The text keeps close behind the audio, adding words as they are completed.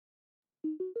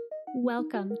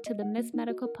Welcome to the Miss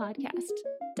Medical Podcast,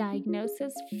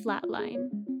 Diagnosis Flatline.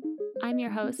 I'm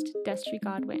your host, Destry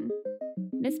Godwin.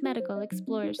 Miss Medical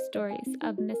explores stories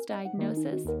of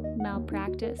misdiagnosis,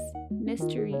 malpractice,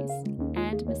 mysteries,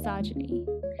 and misogyny.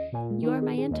 You're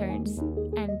my interns,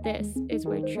 and this is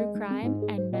where true crime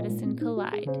and medicine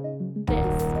collide.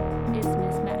 This is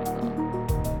Miss Medical.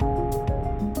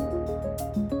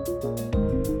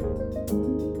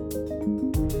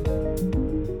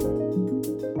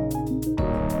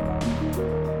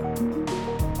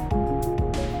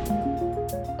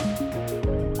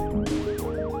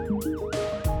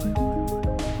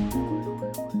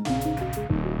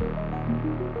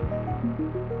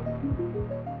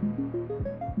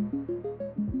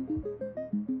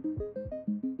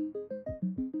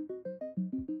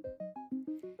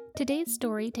 Today's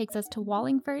story takes us to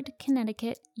Wallingford,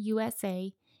 Connecticut,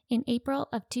 USA, in April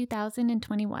of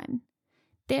 2021.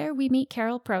 There we meet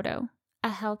Carol Proto, a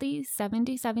healthy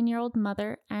 77-year-old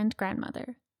mother and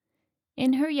grandmother.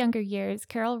 In her younger years,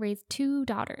 Carol raised two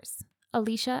daughters,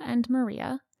 Alicia and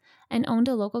Maria, and owned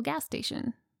a local gas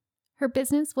station. Her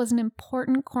business was an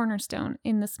important cornerstone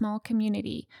in the small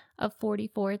community of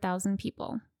 44,000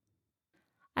 people.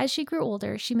 As she grew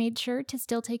older, she made sure to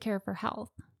still take care of her health.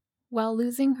 While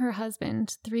losing her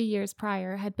husband 3 years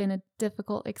prior had been a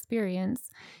difficult experience,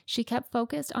 she kept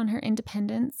focused on her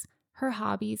independence, her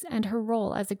hobbies, and her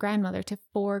role as a grandmother to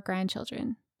 4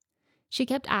 grandchildren. She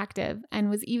kept active and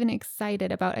was even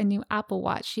excited about a new Apple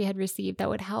Watch she had received that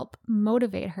would help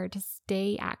motivate her to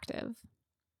stay active.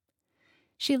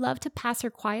 She loved to pass her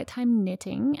quiet time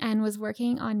knitting and was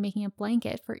working on making a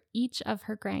blanket for each of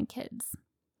her grandkids.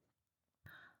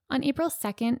 On April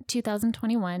 2nd,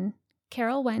 2021,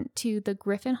 Carol went to the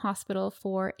Griffin Hospital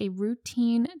for a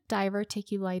routine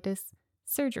diverticulitis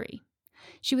surgery.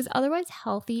 She was otherwise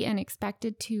healthy and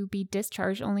expected to be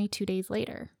discharged only 2 days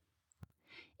later.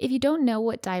 If you don't know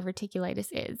what diverticulitis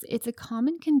is, it's a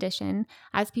common condition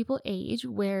as people age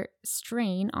where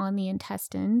strain on the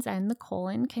intestines and the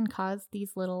colon can cause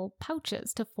these little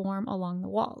pouches to form along the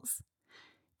walls.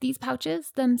 These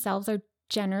pouches themselves are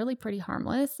generally pretty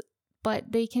harmless,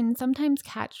 but they can sometimes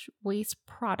catch waste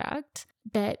product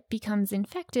that becomes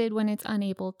infected when it's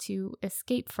unable to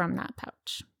escape from that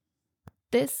pouch.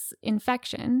 This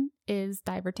infection is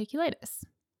diverticulitis.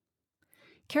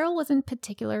 Carol wasn't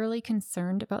particularly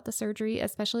concerned about the surgery,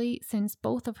 especially since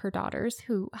both of her daughters,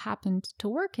 who happened to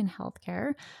work in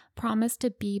healthcare, promised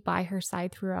to be by her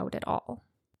side throughout it all.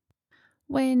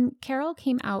 When Carol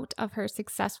came out of her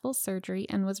successful surgery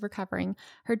and was recovering,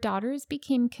 her daughters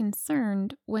became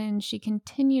concerned when she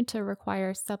continued to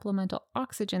require supplemental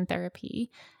oxygen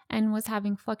therapy and was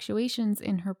having fluctuations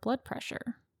in her blood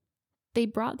pressure. They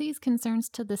brought these concerns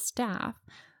to the staff,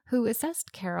 who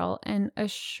assessed Carol and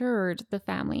assured the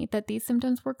family that these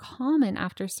symptoms were common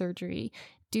after surgery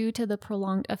due to the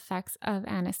prolonged effects of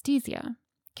anesthesia.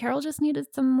 Carol just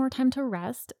needed some more time to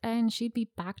rest, and she'd be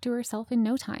back to herself in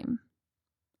no time.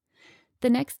 The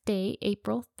next day,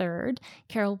 April 3rd,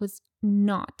 Carol was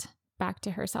not back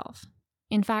to herself.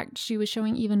 In fact, she was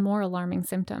showing even more alarming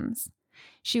symptoms.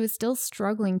 She was still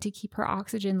struggling to keep her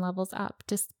oxygen levels up,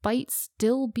 despite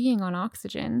still being on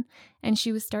oxygen, and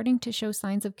she was starting to show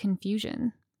signs of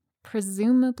confusion,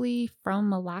 presumably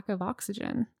from a lack of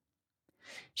oxygen.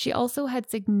 She also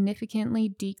had significantly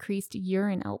decreased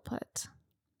urine output.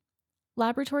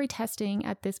 Laboratory testing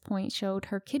at this point showed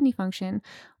her kidney function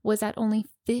was at only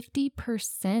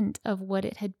 50% of what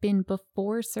it had been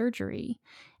before surgery,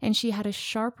 and she had a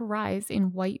sharp rise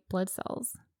in white blood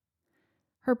cells.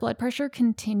 Her blood pressure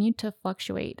continued to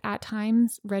fluctuate, at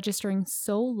times registering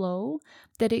so low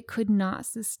that it could not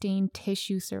sustain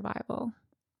tissue survival.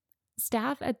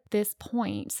 Staff at this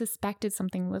point suspected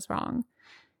something was wrong,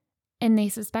 and they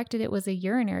suspected it was a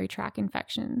urinary tract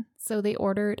infection, so they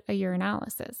ordered a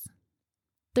urinalysis.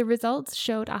 The results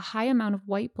showed a high amount of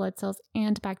white blood cells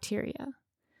and bacteria.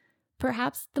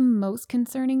 Perhaps the most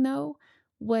concerning, though,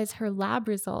 was her lab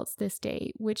results this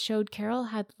day, which showed Carol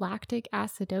had lactic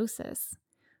acidosis,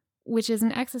 which is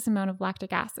an excess amount of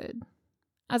lactic acid.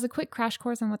 As a quick crash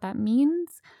course on what that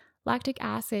means, lactic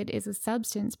acid is a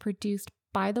substance produced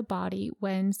by the body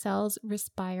when cells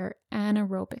respire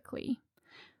anaerobically.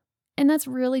 And that's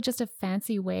really just a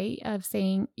fancy way of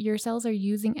saying your cells are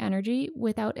using energy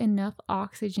without enough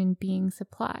oxygen being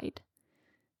supplied.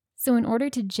 So in order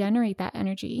to generate that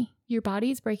energy, your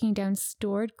body is breaking down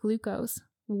stored glucose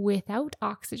without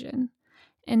oxygen,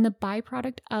 and the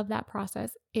byproduct of that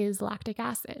process is lactic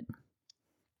acid.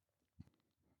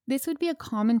 This would be a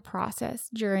common process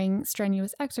during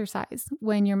strenuous exercise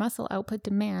when your muscle output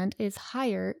demand is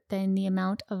higher than the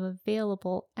amount of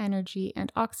available energy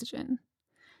and oxygen.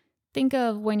 Think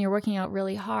of when you're working out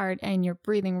really hard and you're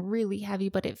breathing really heavy,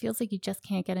 but it feels like you just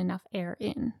can't get enough air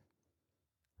in.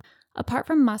 Apart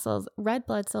from muscles, red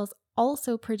blood cells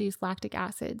also produce lactic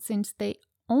acid since they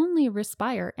only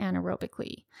respire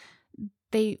anaerobically.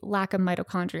 They lack a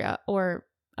mitochondria, or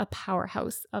a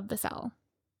powerhouse of the cell.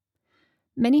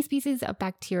 Many species of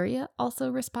bacteria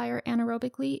also respire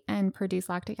anaerobically and produce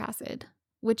lactic acid,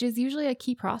 which is usually a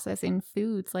key process in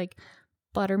foods like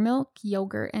buttermilk,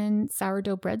 yogurt, and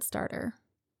sourdough bread starter.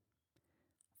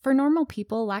 For normal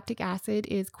people, lactic acid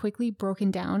is quickly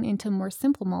broken down into more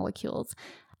simple molecules,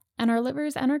 and our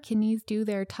livers and our kidneys do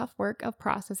their tough work of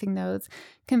processing those,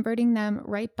 converting them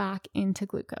right back into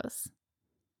glucose.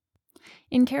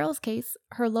 In Carol's case,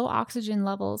 her low oxygen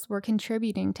levels were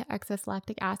contributing to excess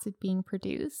lactic acid being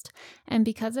produced, and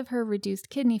because of her reduced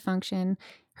kidney function,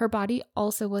 her body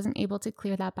also wasn't able to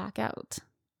clear that back out.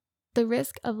 The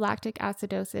risk of lactic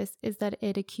acidosis is that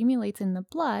it accumulates in the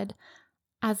blood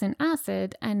as an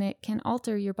acid, and it can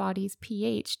alter your body's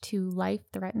pH to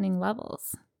life-threatening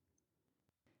levels.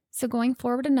 So going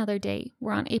forward another day,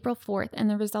 we're on April 4th, and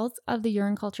the results of the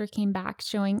urine culture came back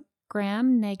showing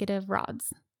gram-negative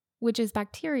rods, which is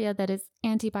bacteria that is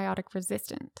antibiotic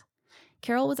resistant.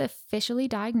 Carol was officially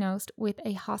diagnosed with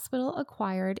a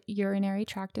hospital-acquired urinary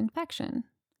tract infection.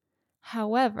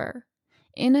 However,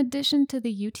 in addition to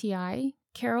the UTI,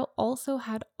 Carol also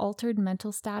had altered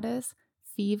mental status,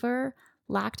 fever,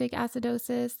 lactic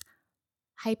acidosis,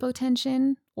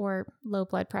 hypotension or low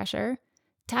blood pressure,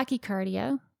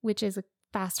 tachycardia, which is a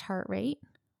fast heart rate,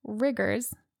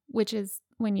 rigors, which is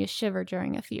when you shiver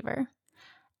during a fever,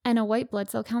 and a white blood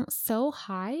cell count so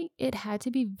high it had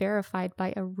to be verified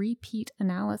by a repeat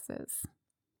analysis.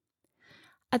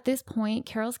 At this point,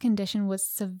 Carol's condition was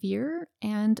severe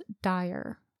and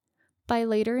dire. By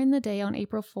later in the day on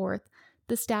April 4th,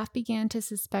 the staff began to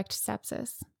suspect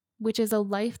sepsis, which is a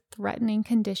life-threatening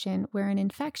condition where an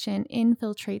infection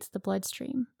infiltrates the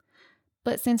bloodstream.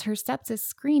 But since her sepsis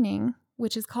screening,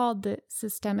 which is called the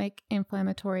Systemic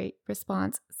Inflammatory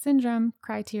Response Syndrome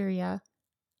criteria,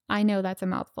 I know that's a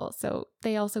mouthful, so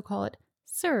they also call it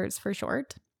SIRS for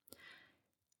short.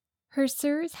 Her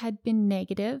SIRS had been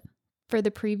negative for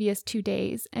the previous 2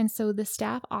 days, and so the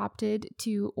staff opted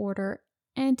to order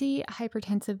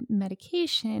antihypertensive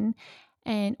medication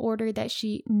and ordered that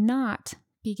she not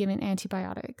be given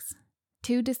antibiotics.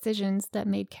 2 decisions that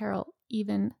made Carol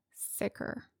even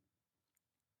sicker.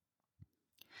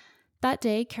 That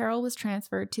day, Carol was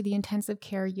transferred to the intensive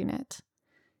care unit.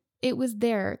 It was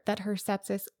there that her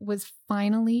sepsis was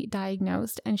finally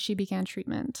diagnosed and she began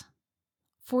treatment.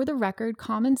 For the record,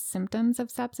 common symptoms of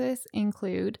sepsis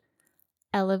include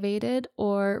elevated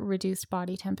or reduced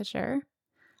body temperature,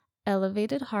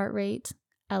 elevated heart rate,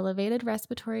 elevated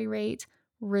respiratory rate,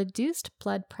 reduced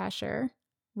blood pressure,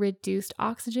 reduced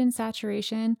oxygen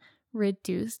saturation,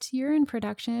 reduced urine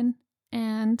production,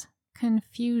 and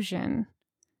confusion.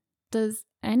 Does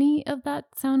any of that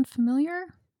sound familiar?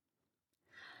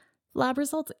 Lab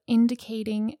results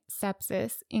indicating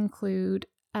sepsis include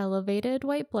elevated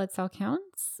white blood cell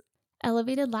counts,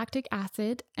 elevated lactic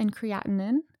acid and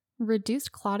creatinine,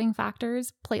 reduced clotting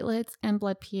factors, platelets, and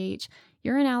blood pH,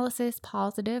 urinalysis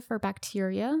positive for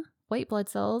bacteria, white blood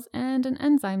cells, and an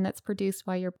enzyme that's produced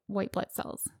by your white blood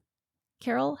cells.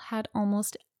 Carol had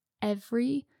almost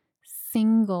every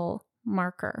single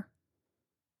marker.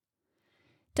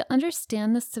 To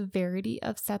understand the severity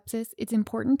of sepsis, it's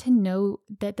important to know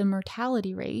that the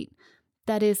mortality rate,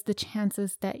 that is the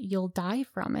chances that you'll die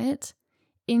from it,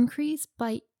 increase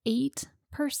by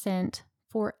 8%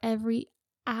 for every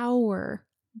hour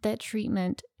that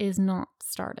treatment is not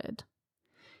started.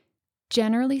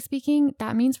 Generally speaking,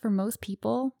 that means for most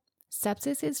people,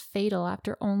 sepsis is fatal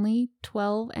after only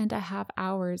 12 and a half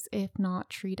hours if not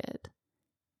treated.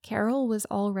 Carol was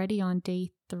already on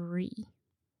day 3.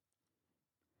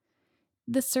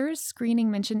 The SIRS screening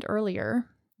mentioned earlier,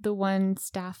 the one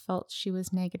staff felt she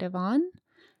was negative on,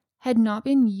 had not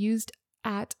been used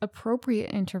at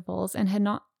appropriate intervals and had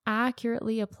not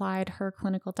accurately applied her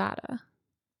clinical data.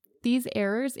 These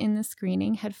errors in the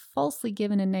screening had falsely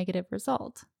given a negative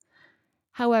result.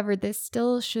 However, this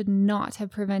still should not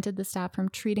have prevented the staff from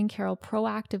treating Carol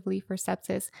proactively for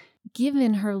sepsis,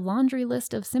 given her laundry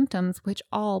list of symptoms which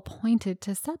all pointed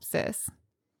to sepsis.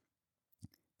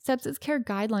 Sepsis care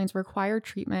guidelines require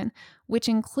treatment, which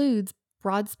includes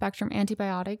broad-spectrum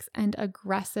antibiotics and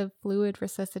aggressive fluid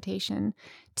resuscitation,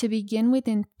 to begin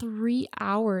within 3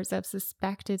 hours of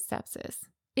suspected sepsis.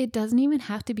 It doesn't even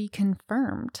have to be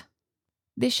confirmed.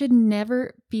 This should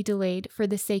never be delayed for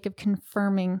the sake of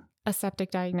confirming a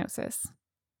septic diagnosis.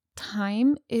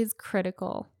 Time is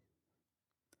critical.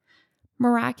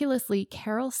 Miraculously,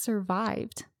 Carol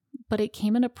survived, but it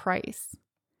came at a price.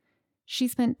 She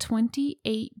spent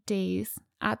 28 days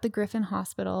at the Griffin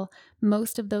Hospital,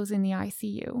 most of those in the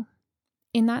ICU.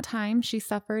 In that time, she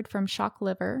suffered from shock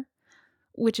liver,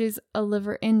 which is a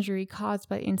liver injury caused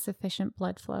by insufficient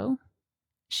blood flow.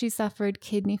 She suffered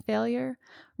kidney failure,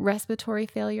 respiratory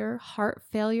failure, heart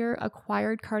failure,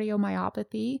 acquired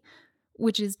cardiomyopathy,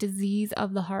 which is disease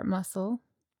of the heart muscle,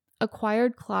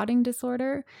 acquired clotting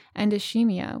disorder, and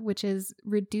ischemia, which is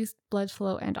reduced blood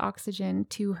flow and oxygen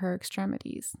to her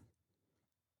extremities.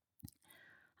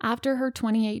 After her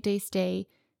 28-day stay,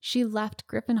 she left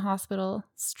Griffin Hospital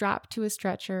strapped to a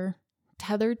stretcher,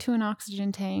 tethered to an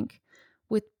oxygen tank,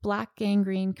 with black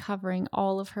gangrene covering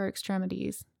all of her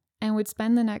extremities, and would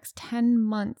spend the next 10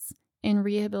 months in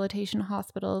rehabilitation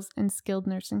hospitals and skilled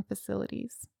nursing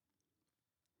facilities.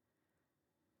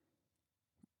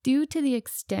 Due to the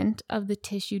extent of the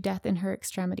tissue death in her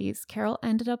extremities, Carol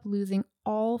ended up losing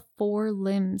all 4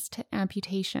 limbs to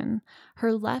amputation.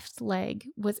 Her left leg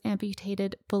was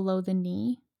amputated below the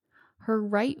knee. Her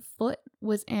right foot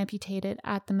was amputated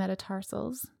at the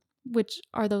metatarsals, which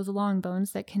are those long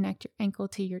bones that connect your ankle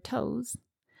to your toes.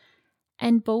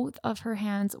 And both of her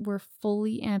hands were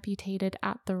fully amputated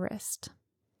at the wrist.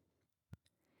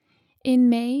 In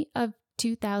May of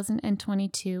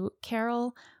 2022,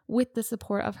 Carol, with the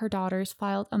support of her daughters,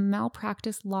 filed a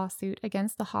malpractice lawsuit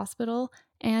against the hospital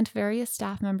and various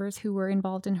staff members who were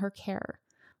involved in her care,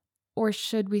 or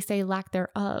should we say lack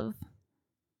thereof.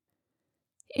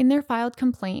 In their filed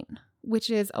complaint, which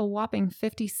is a whopping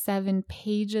 57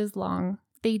 pages long,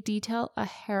 they detail a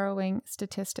harrowing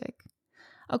statistic.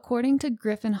 According to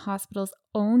Griffin Hospital's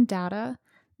own data,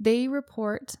 they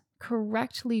report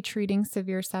correctly treating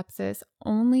severe sepsis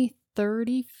only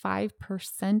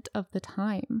 35% of the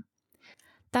time.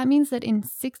 That means that in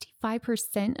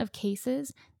 65% of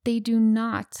cases, they do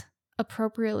not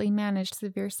appropriately manage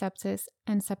severe sepsis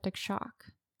and septic shock.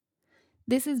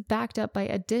 This is backed up by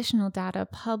additional data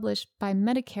published by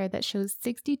Medicare that shows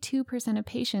 62% of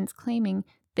patients claiming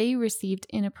they received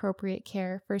inappropriate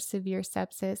care for severe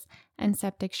sepsis and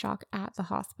septic shock at the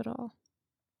hospital.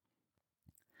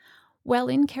 While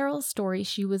in Carol's story,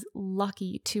 she was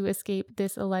lucky to escape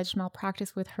this alleged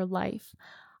malpractice with her life,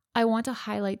 I want to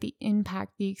highlight the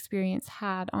impact the experience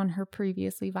had on her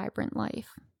previously vibrant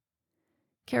life.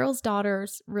 Carol's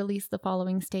daughters released the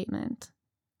following statement,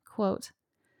 quote,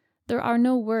 "There are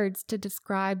no words to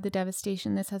describe the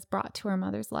devastation this has brought to our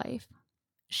mother's life.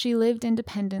 She lived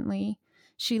independently.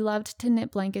 She loved to knit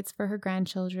blankets for her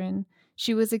grandchildren.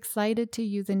 She was excited to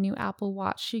use a new Apple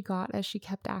Watch she got as she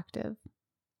kept active.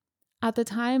 At the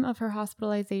time of her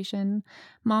hospitalization,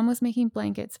 Mom was making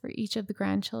blankets for each of the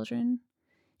grandchildren.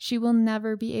 She will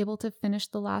never be able to finish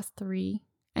the last 3,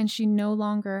 and she no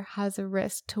longer has a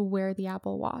wrist to wear the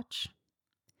Apple Watch.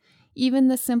 Even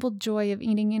the simple joy of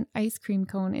eating an ice cream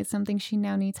cone is something she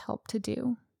now needs help to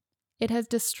do. It has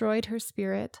destroyed her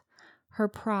spirit, her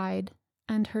pride,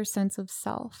 and her sense of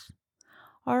self.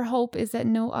 Our hope is that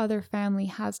no other family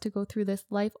has to go through this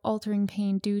life-altering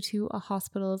pain due to a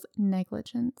hospital's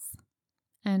negligence."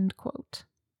 End quote.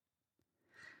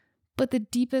 But the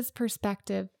deepest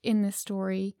perspective in this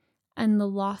story and the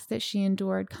loss that she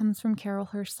endured comes from Carol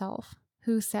herself,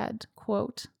 who said,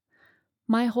 quote,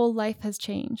 "My whole life has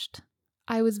changed.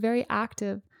 I was very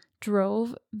active,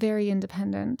 drove, very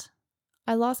independent.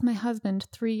 I lost my husband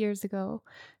 3 years ago,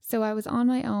 so I was on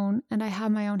my own and I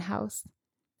had my own house.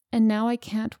 And now I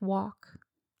can't walk.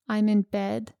 I'm in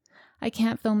bed. I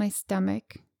can't feel my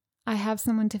stomach. I have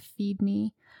someone to feed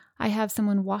me. I have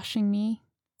someone washing me.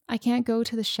 I can't go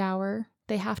to the shower.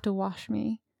 They have to wash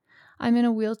me. I'm in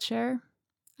a wheelchair.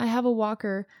 I have a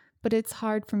walker, but it's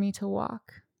hard for me to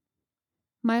walk.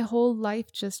 My whole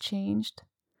life just changed.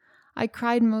 I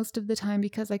cried most of the time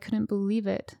because I couldn't believe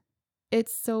it.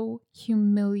 It's so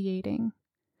humiliating.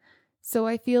 So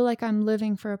I feel like I'm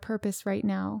living for a purpose right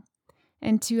now,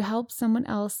 and to help someone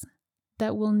else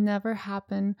that will never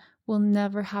happen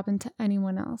to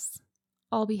anyone else.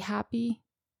 I'll be happy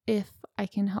if I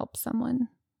can help someone."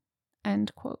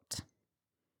 End quote.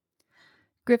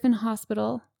 Griffin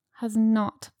Hospital has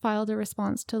not filed a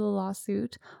response to the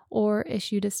lawsuit or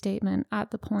issued a statement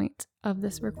at the point of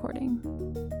this recording.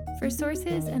 For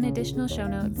sources and additional show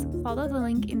notes, follow the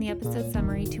link in the episode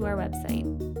summary to our website.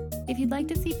 If you'd like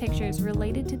to see pictures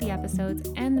related to the episodes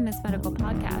and the Miss Medical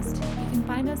Podcast, you can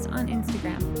find us on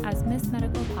Instagram as Miss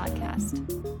Medical Podcast.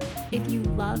 If you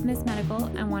love Miss Medical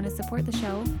and want to support the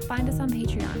show, find us on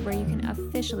Patreon, where you can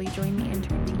officially join the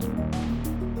intern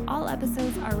team. All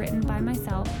episodes are written by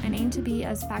myself and aim to be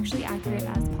as factually accurate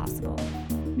as possible.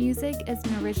 Music is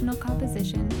an original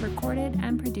composition recorded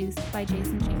and produced by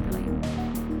Jason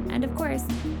Chamberlain. And of course,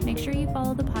 make sure you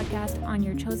follow the podcast on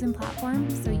your chosen platform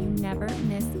so you never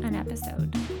miss an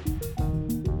episode.